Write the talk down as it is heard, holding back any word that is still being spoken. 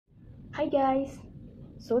Hi guys!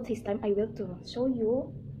 So this time I will to show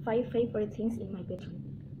you 5 favorite things in my bedroom.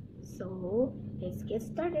 So let's get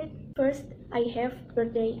started. First, I have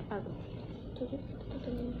birthday album.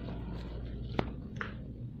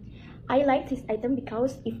 I like this item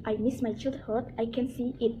because if I miss my childhood, I can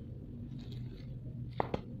see it.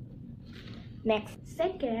 Next,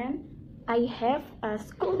 second, I have a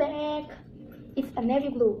school bag. It's a navy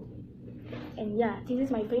blue. And yeah, this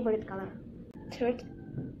is my favorite color. Third,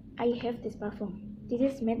 I have this perfume. This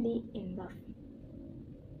is madly in love.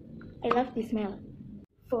 I love the smell.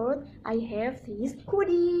 Fourth, I have this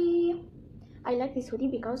hoodie. I like this hoodie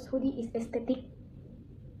because hoodie is aesthetic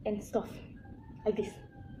and soft, like this.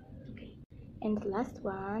 Okay. And the last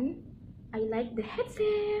one, I like the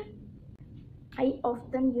headset. I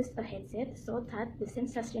often use a headset so that the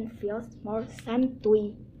sensation feels more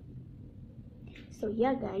santuy. So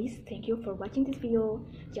yeah guys, thank you for watching this video.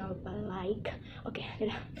 Jangan lupa like. Oke,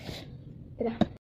 dadah. Dadah.